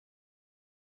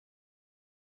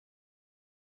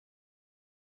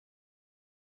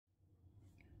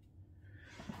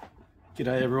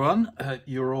G'day everyone, hope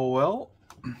you're all well.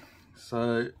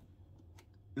 So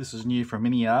this is new from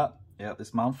MiniArt, out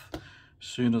this month. As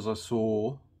soon as I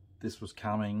saw this was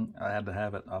coming, I had to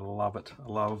have it. I love it. I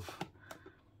love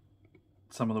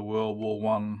some of the World War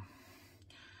One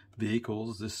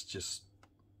vehicles. This just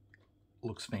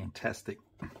looks fantastic.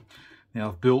 Now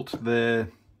I've built their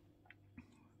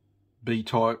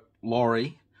B-type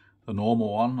lorry, the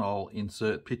normal one. I'll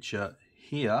insert picture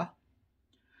here.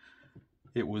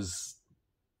 It was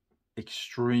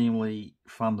extremely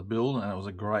fun to build and it was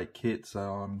a great kit, so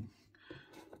I'm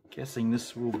guessing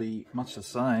this will be much the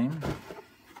same.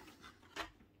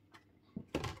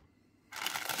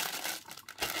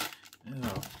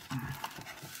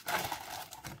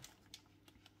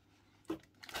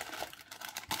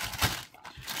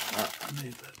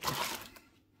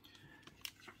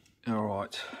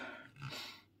 Alright,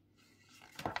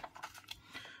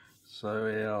 so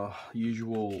our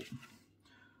usual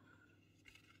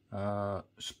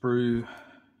sprue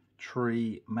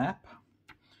tree map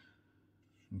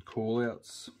and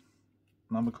callouts,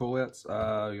 number callouts.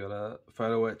 We got a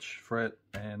photo etch fret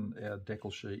and our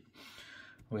decal sheet.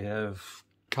 We have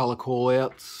color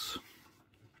callouts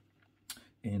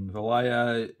in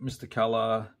Vallejo, Mr.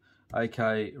 Color,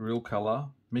 AK Real Color,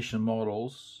 Mission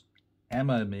Models,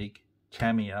 Ammo MiG,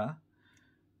 Tamiya.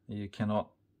 You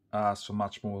cannot ask for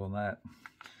much more than that.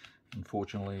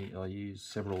 Unfortunately, I use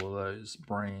several of those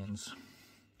brands.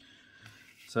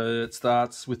 So it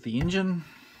starts with the engine.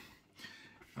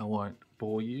 I won't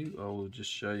bore you, I will just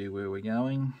show you where we're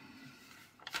going.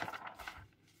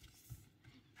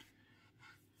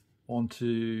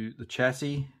 Onto the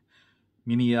chassis.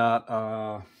 MiniArt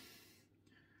are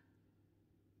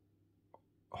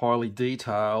highly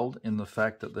detailed in the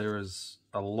fact that there is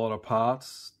a lot of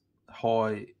parts,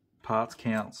 high parts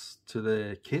counts to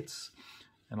their kits,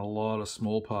 and a lot of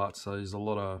small parts. So there's a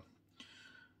lot of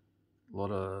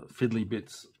fiddly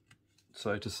bits,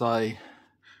 so to say,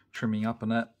 trimming up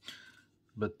and that,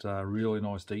 but really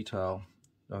nice detail.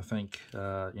 I think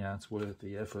yeah, it's worth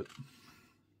the effort.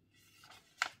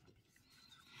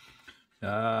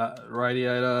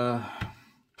 Radiator,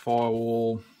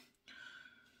 firewall,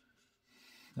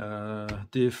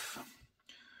 diff,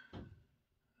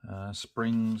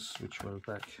 springs, which were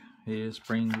back here,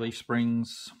 leaf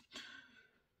springs,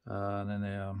 and then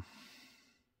our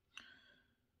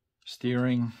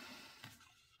steering.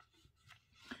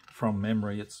 From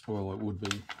memory, it's, well, it would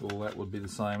be, well, that would be the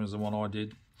same as the one I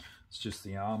did. It's just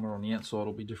the armor on the outside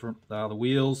will be different. The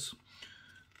wheels,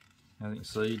 as you can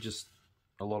see, just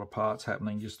a lot of parts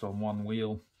happening just on one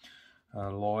wheel.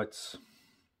 Lights,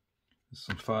 there's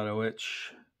some photo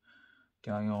etch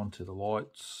going on to the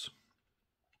lights.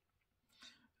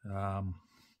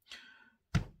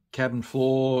 Cabin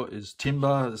floor is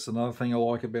timber. That's another thing I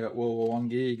like about World War One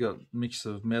gear. You got a mix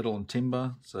of metal and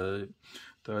timber. So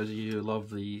those of you who love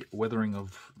the weathering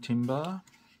of timber,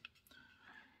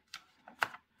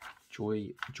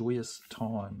 joyous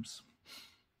times.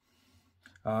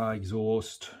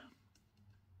 Exhaust.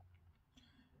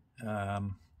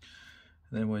 Then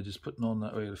we're just putting on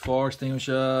the fire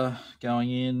extinguisher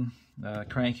going in,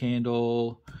 crank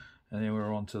handle, and then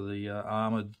we're on to the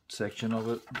armoured section of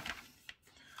it.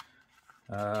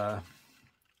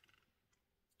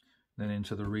 Then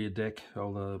into the rear deck,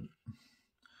 or the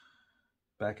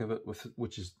back of it,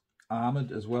 which is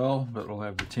armoured as well, but it'll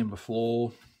have the timber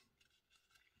floor.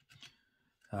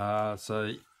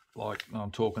 So, like,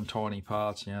 I'm talking tiny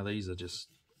parts, you know, these are just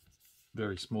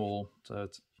very small, so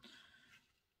it's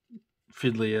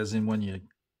fiddly as in when you're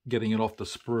getting it off the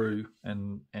sprue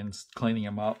and cleaning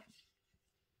them up.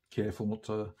 Careful not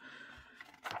to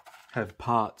have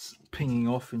parts pinging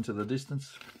off into the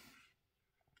distance.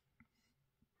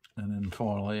 And then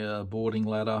finally a boarding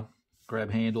ladder, grab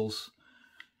handles.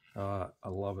 I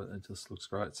love it, it just looks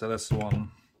great. So that's the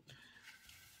one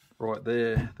right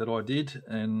there that I did,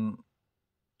 and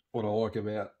what I like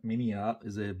about MiniArt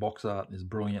is their box art is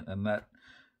brilliant, and that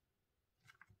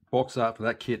box art for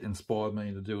that kit inspired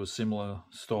me to do a similar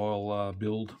style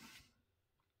build.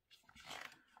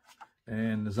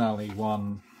 And there's only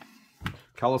one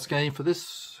colour scheme for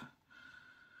this,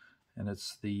 and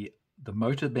it's the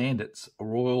Motor Bandits,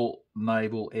 Royal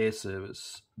Naval Air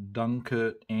Service,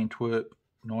 Dunkirk, Antwerp,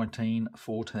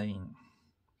 1914.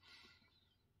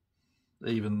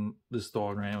 Even this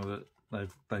diagram of it,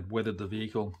 they've weathered the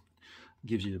vehicle,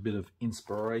 gives you a bit of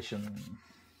inspiration.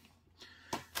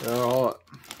 Alright,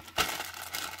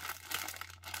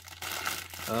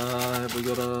 have we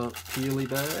got a peely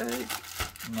bag?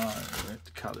 No, we have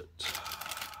to cut it.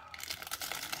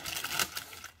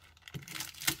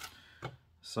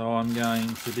 So I'm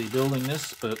going to be building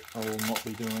this, but I will not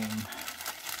be doing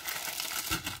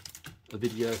a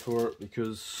video for it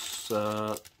because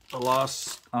the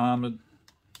last Armoured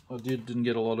I didn't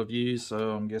get a lot of views,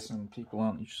 so I'm guessing people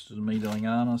aren't interested in me doing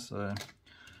armour. So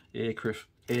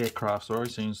aircraft, sorry,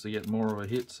 seems to get more of a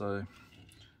hit. So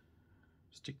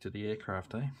stick to the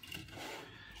aircraft, eh?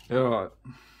 All right.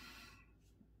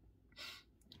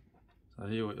 So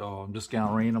here we go. I'm just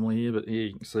going randomly here, but here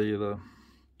you can see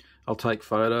I'll take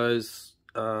photos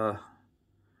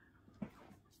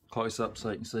close up so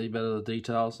you can see better the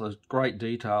details. So great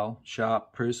detail,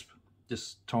 sharp, crisp,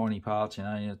 just tiny parts, you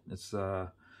know. It's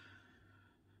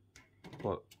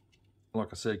like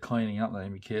I said, cleaning up, they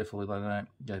be careful they don't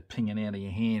go pinging out of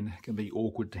your hand. It can be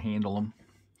awkward to handle them.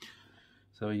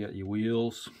 So you got your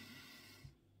wheels,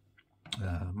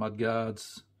 mud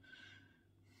guards.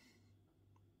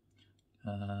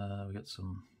 We got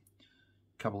some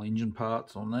couple engine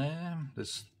parts on there.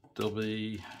 There'll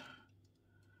be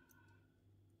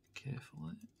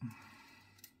carefully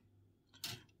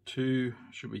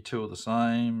should be two of the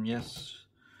same. Yes,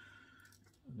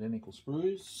 identical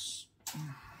sprues.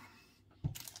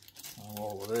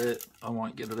 All of that, I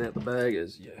won't get it out the bag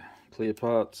as clear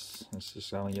parts. It's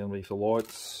just only going to be for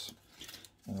lights.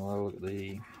 And I'll have a look at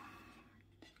the.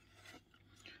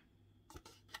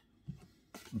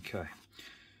 Okay,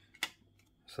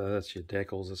 so that's your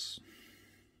decals. There's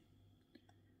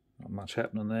not much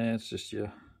happening there. It's just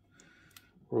your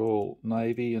Royal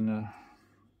Navy and a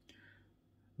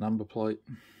number plate.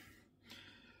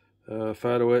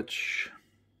 Photo etch.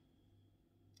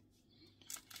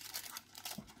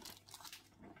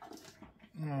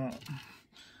 Yeah,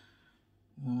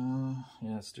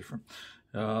 it's different.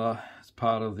 It's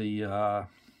part of the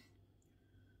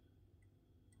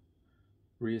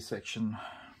rear section.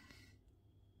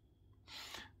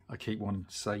 I keep wanting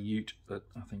to say ute, but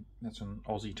I think that's an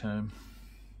Aussie term.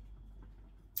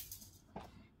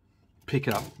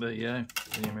 Pickup, there you go,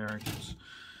 the Americans.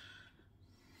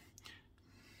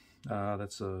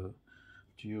 That's a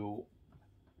dual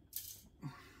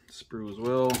sprue as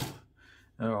well.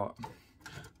 Alright,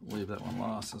 leave that one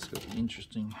last, that's got to be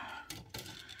interesting.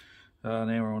 Now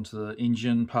we're on to the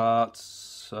engine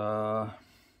parts.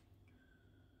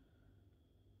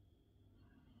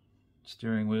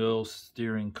 Steering wheel,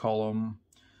 steering column.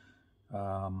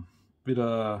 There's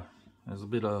a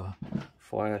bit of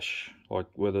flash, like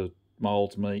where the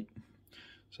moulds meet,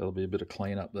 so there'll be a bit of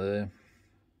clean up there.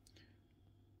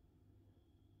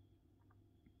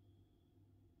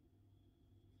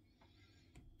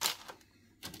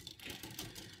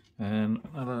 And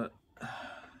other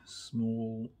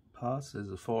small parts,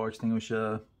 there's a fire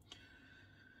extinguisher,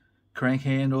 crank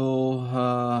handle,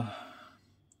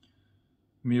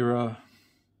 mirror,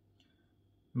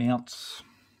 mounts,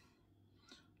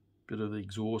 bit of the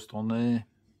exhaust on there.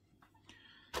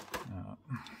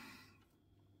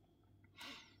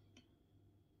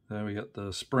 Then we got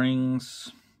the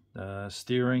springs,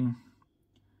 steering,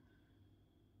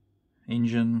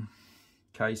 engine,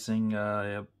 casing,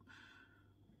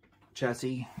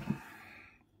 chassis.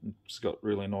 It's got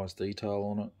really nice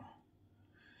detail on it.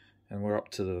 And we're up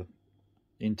to the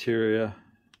interior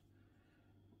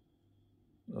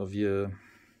of the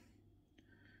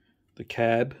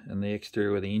cab and the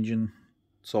exterior of the engine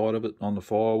side of it on the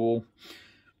firewall.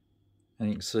 And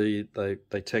you can see they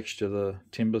texture the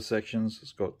timber sections.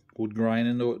 It's got wood grain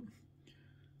into it.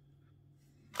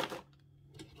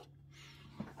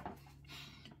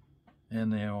 And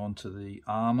now onto the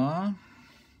armour,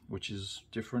 which is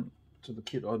different to the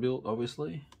kit I built,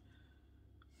 obviously.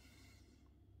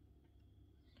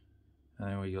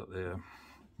 And then we got there.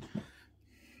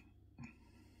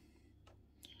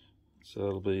 So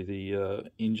it'll be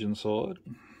the engine side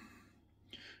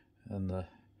and the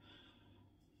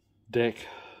deck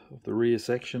of the rear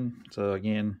section. So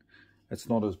again, it's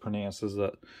not as pronounced as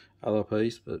that other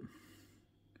piece, but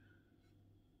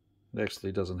it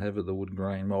actually doesn't have the wood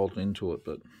grain molded into it,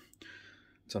 but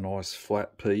it's a nice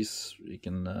flat piece. You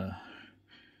can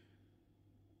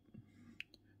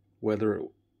weather it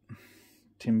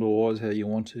timber wise how you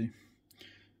want to.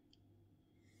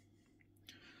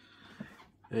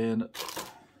 And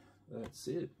that's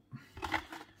it.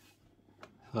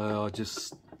 I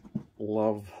just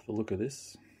love the look of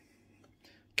this.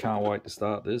 Can't wait to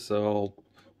start this. So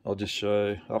I'll just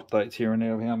show updates here and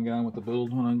there of how I'm going with the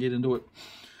build when I get into it.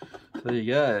 So there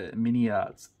you go,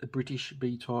 MiniArt's a British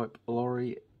B-type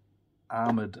lorry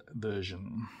armoured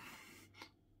version.